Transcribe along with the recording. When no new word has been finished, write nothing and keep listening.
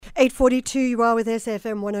8:42, you are with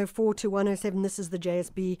SFM 104 to 107. This is the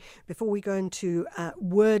JSB. Before we go into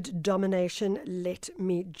word domination, let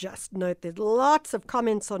me just note there's lots of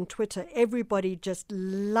comments on Twitter. Everybody just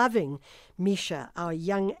loving Misha, our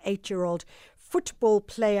young 8-year-old football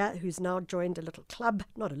player who's now joined a little club,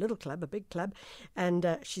 not a little club, a big club,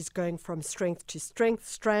 and she's going from strength to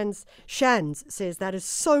strength. Shans says that is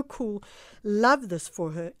so cool. Love this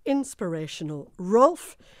for her. Inspirational.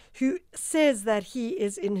 Rolf, who says that he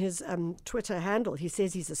is in his Twitter handle. He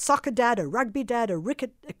says he's a soccer dad, a rugby dad, a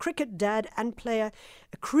cricket dad and player,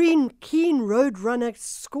 a keen road runner,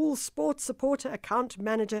 school sports supporter, account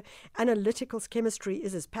manager, analyticals, chemistry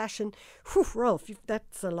is his passion. Whew, Rolf,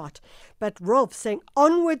 that's a lot. But Rolf saying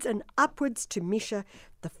onwards and upwards to Misha,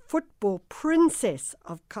 the football princess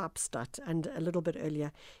of Kaapstad. And a little bit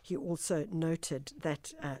earlier, he also noted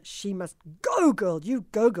that she must go, girl. You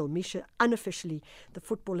go, girl. Misha, unofficially the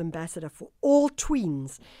football ambassador for all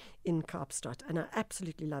tweens in Kaapstad. And I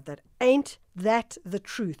absolutely love that. Ain't that the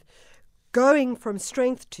truth? Going from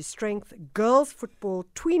strength to strength, girls football,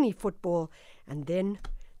 tweenie football, and then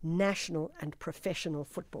national and professional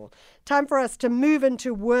football. Time for us to move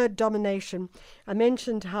into word domination. I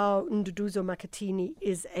mentioned how Nduduzo Makhathini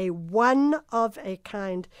is a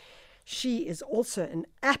one-of-a-kind. She is also an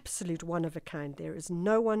absolute one-of-a-kind. There is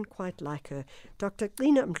no one quite like her. Dr.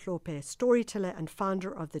 Gcinamasiko, storyteller and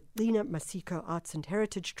founder of the Gcinamasiko Arts and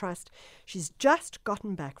Heritage Trust. She's just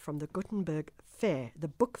gotten back from the Gothenburg Fair, the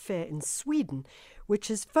book fair in Sweden, which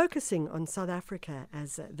is focusing on South Africa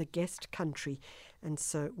as the guest country. And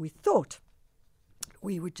so we thought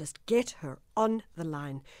we would just get her on the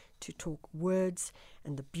line to talk words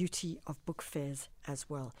and the beauty of book fairs as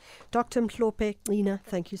well. Dr. MHLOPHE, Gcina,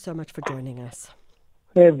 thank you so much for joining us.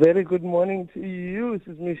 A very good morning to you. This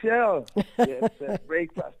is Michelle. Yes,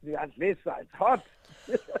 breakfast. It's hot.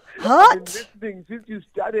 Hot? I've been listening since you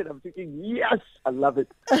started. I'm thinking, yes, I love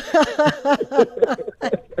it.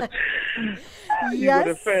 You got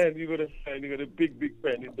a fan. You got a big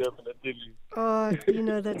fan in Durban, I tell you. Oh,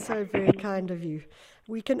 that's so very kind of you.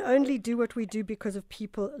 We can only do what we do because of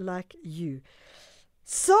people like you.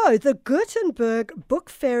 So, the Gothenburg Book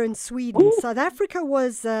Fair in Sweden. Ooh. South Africa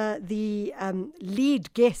was the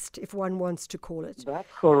lead guest, if one wants to call it. That's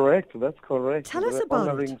correct. Tell us about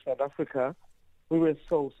honoring South Africa. We were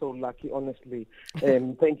so lucky, honestly.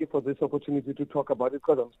 And thank you for this opportunity to talk about it,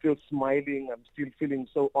 because I'm still smiling. I'm still feeling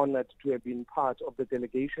so honored to have been part of the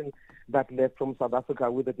delegation that left from South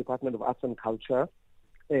Africa with the Department of Arts and Culture.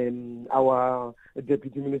 Our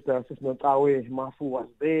Deputy Minister, Sisnotawe Mafu, was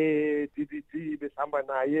there, DDT, Besamba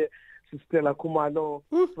Naye, Stella Kumalo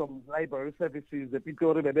from Library Services, the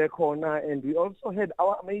Pitori Bebe Corner, and we also had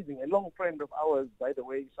our a long friend of ours, by the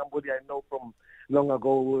way, somebody I know from long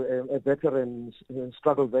ago, a veteran,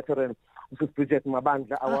 struggle veteran, Mrs. Bridget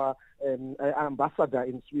Mabandla, our ambassador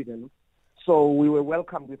in Sweden. So we were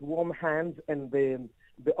welcomed with warm hands, and the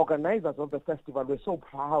organizers of the festival were so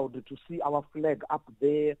proud to see our flag up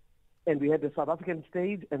there. And we had the South African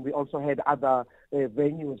stage, and we also had other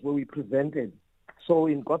venues where we presented. So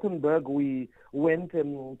in Gothenburg, we went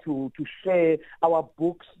to share our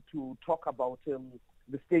books, to talk about the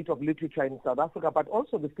state of literature in South Africa, but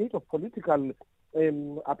also the state of political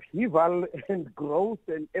upheaval and growth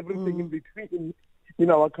and everything in between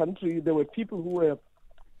in our country. There were people who were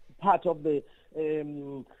part of the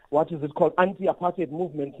anti-apartheid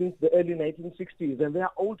movement since the early 1960s, and they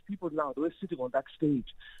are old people now. They were sitting on that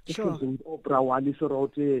stage. Sure. Oprah, Wally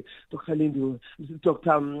Sorote, Dr. Lindu,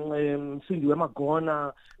 Dr. Cindy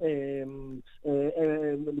Magona, the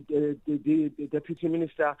Deputy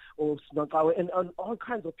Minister of Snonkawe, and all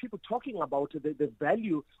kinds of people talking about the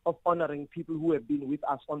value of honoring people who have been with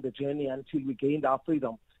us on the journey until we gained our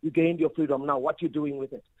freedom. You gained your freedom. Now, what are you doing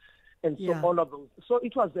with it? And so all of those. So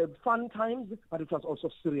it was fun times, but it was also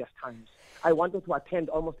serious times. I wanted to attend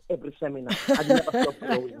almost every seminar. I never stopped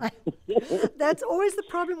going. That's always the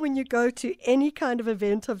problem when you go to any kind of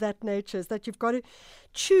event of that nature, is that you've got to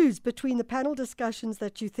choose between the panel discussions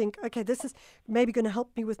that you think, okay, this is maybe going to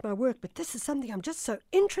help me with my work, but this is something I'm just so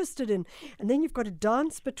interested in. And then you've got to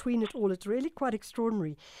dance between it all. It's really quite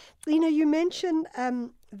extraordinary. Gcina, you mentioned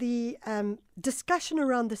the discussion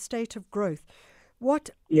around the state of growth.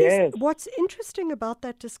 What's interesting about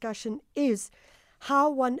that discussion is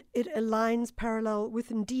how it aligns parallel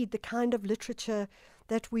with indeed the kind of literature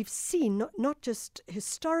that we've seen, not just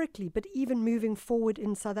historically, but even moving forward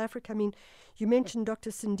in South Africa. I mean, you mentioned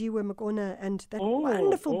Dr. Sindiwe Magona and that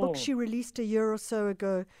wonderful book she released a year or so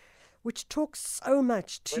ago, which talks so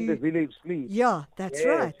much to... When the village sleeps. Yeah, that's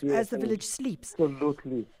right, yes, as the village sleeps.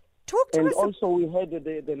 Absolutely. Talk to And us. also we had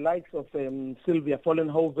the likes of Sylvia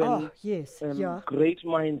Vollenhoven. Oh, yes, yeah. Great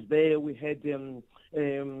minds there. We had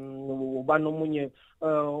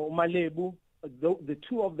Malebu. The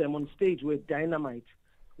two of them on stage were dynamite.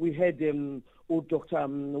 We had Dr.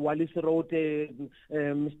 Walis Rote,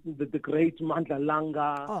 the great Mandla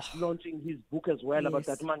Langa, launching his book as well about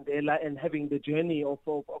that Mandela, and having the journey of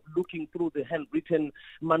looking through the handwritten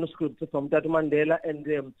manuscripts from that Mandela. And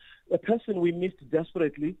a person we missed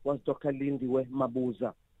desperately was Dr. Lindiwe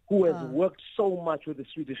Mabuza, who has worked so much with the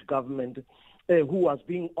Swedish government, who was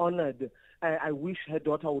being honored. I wish her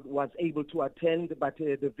daughter was able to attend, but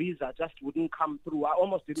the visa just wouldn't come through. I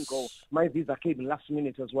almost didn't go. My visa came last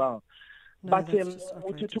minute as well. No, but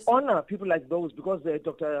to honor people like those, because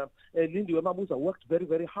Dr. Lindiwe Mabuza worked very,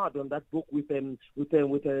 very hard on that book with Dr.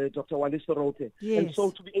 Walis Rote. Yes. And so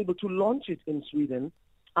to be able to launch it in Sweden,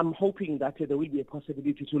 I'm hoping that there will be a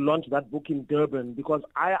possibility to launch that book in Durban, because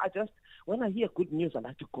I just, when I hear good news, I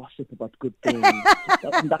like to gossip about good things.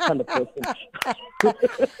 I'm that kind of person.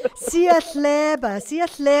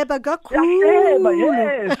 Siyahleba kakhulu.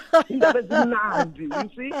 Yes. Indaba ezimnandi, you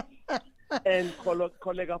see? And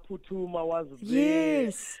Kollega Putuma was there.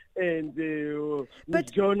 Yes. And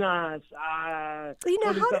Jonas,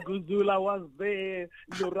 Kolisa Guzula was there.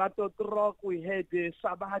 Lorato Trok, we had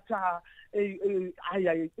Sabata.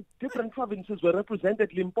 Different provinces were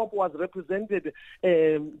represented. Limpopo was represented.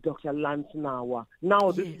 Dr. Lance Nawa.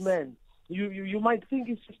 Now this man, you might think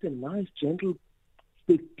he's just a nice, gentle,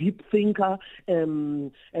 deep thinker,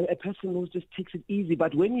 and a person who just takes it easy.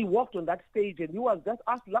 But when he walked on that stage, and he was just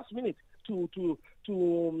asked last minute to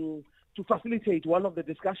facilitate one of the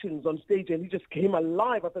discussions on stage, and he just came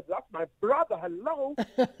alive. I said, "That's my brother, hello."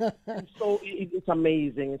 And so it's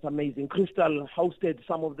amazing. It's amazing. Crystal hosted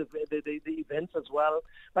some of the events as well.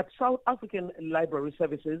 But South African Library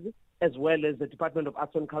Services, as well as the Department of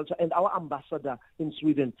Arts and Culture and our ambassador in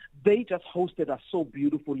Sweden, they just hosted us so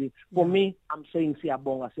beautifully. For me, I'm saying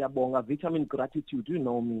siyabonga, vitamin gratitude. You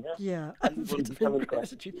know me. Yeah, vitamin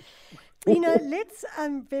gratitude. Let's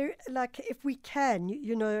if we can,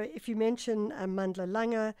 if you mention Mandla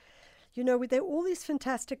Langa, there are all these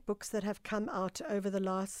fantastic books that have come out over the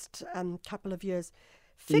last couple of years,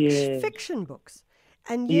 fiction books,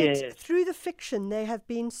 and yet through the fiction they have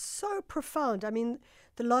been so profound. I mean,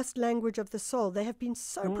 The Lost Language of the Soul, they have been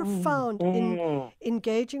so profound in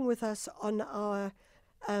engaging with us on our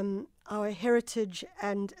heritage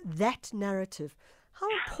and that narrative. How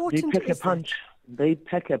important is that? They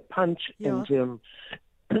pack a punch, and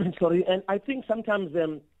sorry. And I think sometimes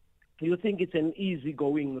you think it's an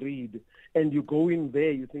easygoing read, and you go in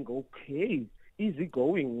there, you think, okay,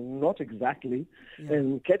 easygoing, not exactly.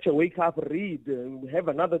 And catch a wake up, read, have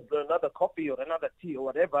another coffee or another tea or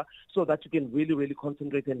whatever, so that you can really, really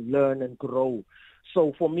concentrate and learn and grow.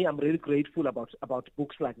 So for me, I'm really grateful about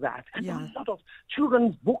books like that, and a lot of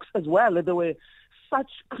children's books as well. There were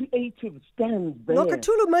such creative stands there.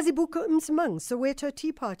 Nokatulu Mazibuko Msimang, Soweto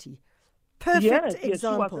Tea Party. Perfect example. Yes, she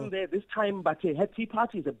wasn't there this time, but her Tea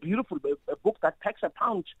Party is a beautiful book that packs a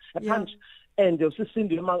punch. And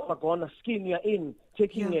Cindy Magona, skin you in,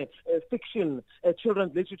 taking a fiction,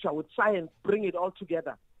 children's literature with science, bring it all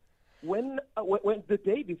together. When the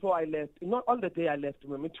day before I left, not on the day I left,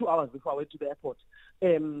 2 hours before I went to the airport,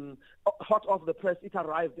 hot off the press, it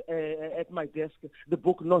arrived at my desk, the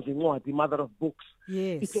book Nozinwa, the Mother of Books.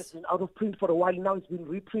 Yes. It has been out of print for a while. Now it's been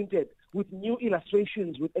reprinted with new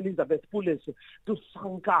illustrations with Elizabeth Pulis,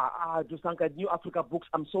 Dusanka, New Africa Books.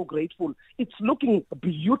 I'm so grateful. It's looking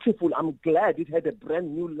beautiful. I'm glad it had a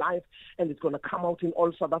brand new life, and it's going to come out in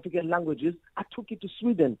all South African languages. I took it to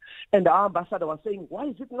Sweden, and our ambassador was saying, why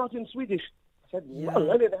is it not in Swedish? I said, well,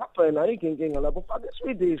 let it happen. I can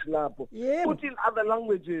Swedish. Put in other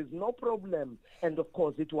languages, no problem. And of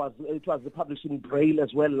course, it was published in Braille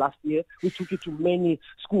as well last year. We took it to many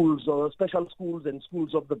schools, or special schools and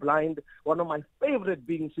schools of the blind. One of my favorite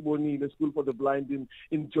being Siboni, the School for the Blind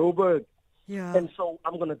in Joburg. Yeah. And so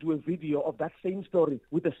I'm going to do a video of that same story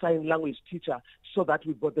with a sign language teacher, so that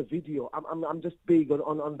we've got the video. I'm just big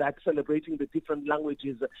on that, celebrating the different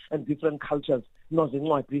languages and different cultures.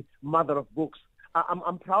 Nozinwati, Mother of Books.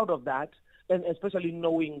 I'm proud of that, and especially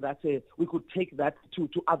knowing that we could take that to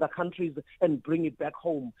other countries and bring it back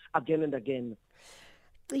home again and again.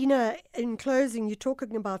 In closing, you're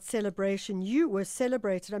talking about celebration. You were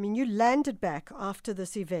celebrated. I mean, you landed back after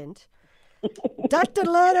this event.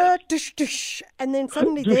 And then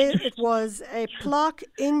suddenly there it was, a plaque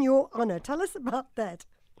in your honor. Tell us about that.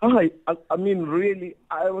 I mean, really,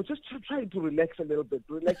 I was just trying to relax a little bit.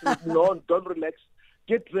 No, don't relax.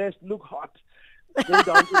 Get dressed, look hot. Go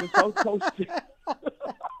down to the South Coast.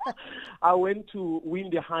 I went to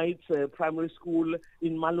Windy Heights Primary School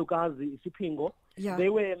in Malukazi, Sipingo. Yeah. They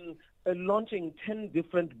were launching 10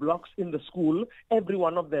 different blocks in the school. Every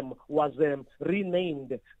one of them was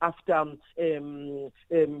renamed after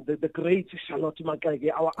the great Charlotte Makage,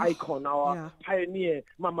 our icon, our pioneer,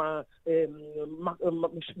 Mama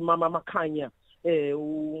Makanya.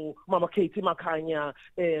 Mama Katie Makanya,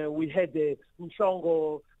 we had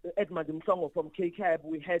Mshongo, Edmund Mshongo from KCAB,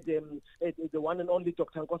 we had the one and only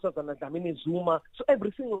Dr. Nkosazana and Dlamini Zuma. So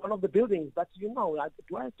every single one of the buildings that do I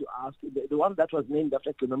have to ask, the one that was named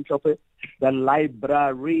after MHLOPHE, the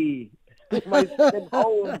library. My second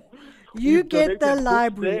home. You get the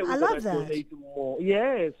library. I love that.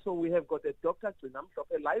 Yes, so we have got a Dr.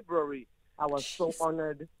 GCINA library. I was so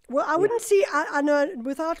honored. Well, I wouldn't see, I know,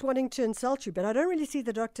 without wanting to insult you, but I don't really see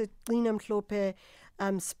the Dr. GCINA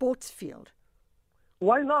sports field.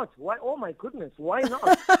 Why not? Why? Oh, my goodness. Why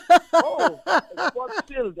not? Sports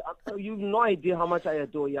field. You have no idea how much I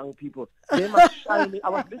adore young people. They must shine. I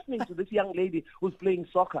was listening to this young lady who's playing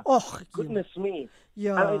soccer. Oh, goodness me.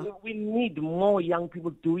 Yeah. We need more young people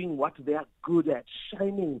doing what they are good at,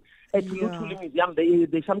 shining. At Lutuli Museum,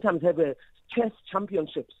 they sometimes have a chess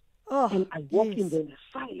championships. Oh, and I walk in there in the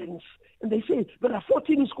silence, and they say, there are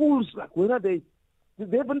 14 schools. Like, where are they?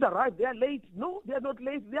 They haven't arrived. They are late. No, they are not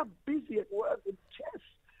late. They are busy at work in chess.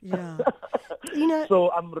 Yeah.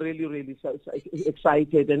 So I'm really, really so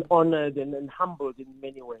excited and honored and humbled in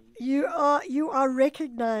many ways. You are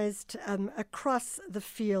recognized across the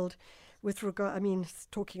field with regard,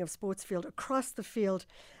 talking of sports field, across the field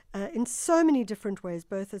in so many different ways,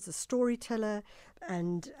 both as a storyteller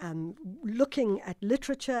and looking at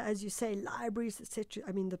literature, as you say, libraries, etc.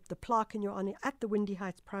 The plaque in your honor at the Windy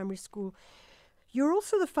Heights Primary School. You're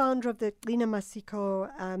also the founder of the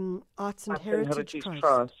Gcinamasiko Arts and Heritage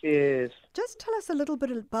Trust. Yes. Just tell us a little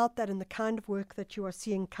bit about that and the kind of work that you are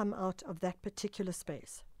seeing come out of that particular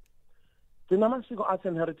space. The Gcinamasiko Arts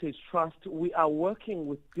and Heritage Trust, we are working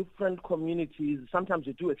with different communities. Sometimes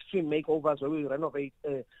we do extreme makeovers where we renovate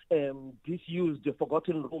disused,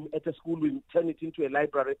 forgotten room at a school, we turn it into a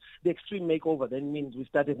library. The extreme makeover then means we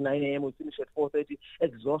start at 9 a.m., we finish at 4:30,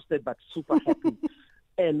 exhausted but super happy.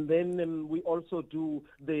 And then we also do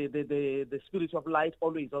the Spirit of Light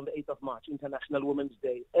always on the 8th of March, International Women's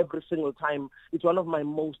Day. Every single time. It's one of my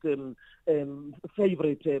most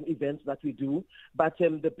favorite events that we do. But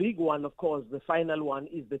the big one, of course, the final one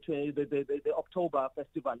is the October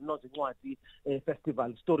festival, Nozincwadi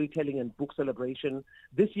Festival, Storytelling and Book Celebration.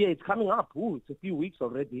 This year it's coming up. It's a few weeks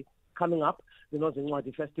already. Coming up, the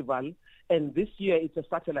Nozincwadi Festival. And this year it's a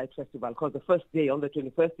satellite festival because the first day on the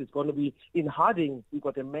 21st is going to be in Harding. We've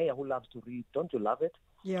got a mayor who loves to read. Don't you love it?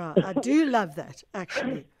 Yeah, I do love that,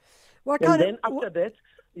 actually. After that,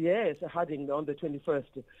 yes, Harding on the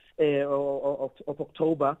 21st of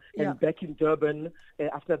October, and back in Durban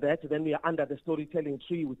after that. Then we are under the storytelling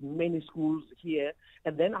tree with many schools here.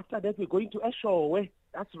 And then after that, we're going to Eshowe.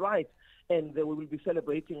 That's right. And we will be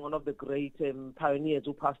celebrating one of the great pioneers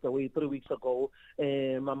who passed away 3 weeks ago,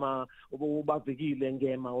 Mama Ubavigile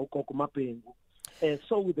Ngema Okokumapengu.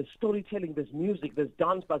 So with the storytelling, there's music, there's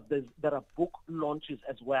dance, but there are book launches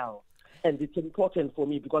as well. And it's important for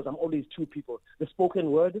me because I'm always two people, the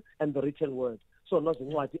spoken word and the written word. So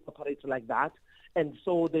Nozincwadi operates like that. And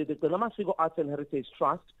so the Gcinamasiko Arts and Heritage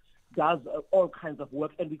Trust does all kinds of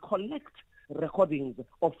work, and we collect recordings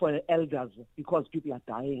of elders because people are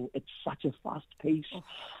dying at such a fast pace.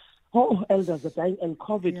 Elders are dying, and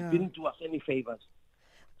COVID didn't do us any favors.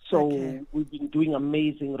 So we've been doing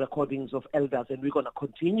amazing recordings of elders, and we're going to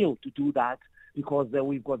continue to do that because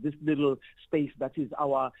we've got this little space that is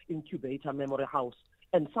our incubator memory house.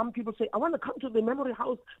 And some people say, I want to come to the memory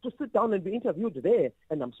house to sit down and be interviewed there.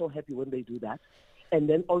 And I'm so happy when they do that. And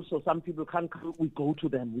then also some people can't come, we go to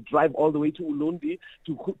them. We drive all the way to Ulundi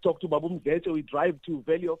to talk to Babu Mgeto. We drive to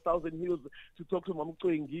Valley of Thousand Hills to talk to Mamu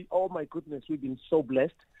Koingi. Oh my goodness, we've been so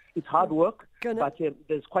blessed. It's hard work, but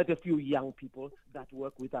there's quite a few young people that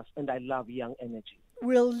work with us, and I love young energy.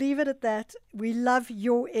 We'll leave it at that. We love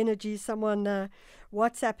your energy. Someone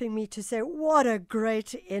WhatsApping me to say, what a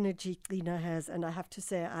great energy Gcina has, and I have to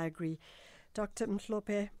say, I agree. Dr.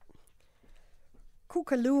 MHLOPHE,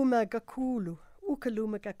 kukaluma gakulu.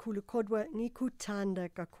 Ukaluma gakulu kodwa ngikuthanda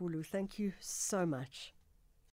gakulu. Thank you so much.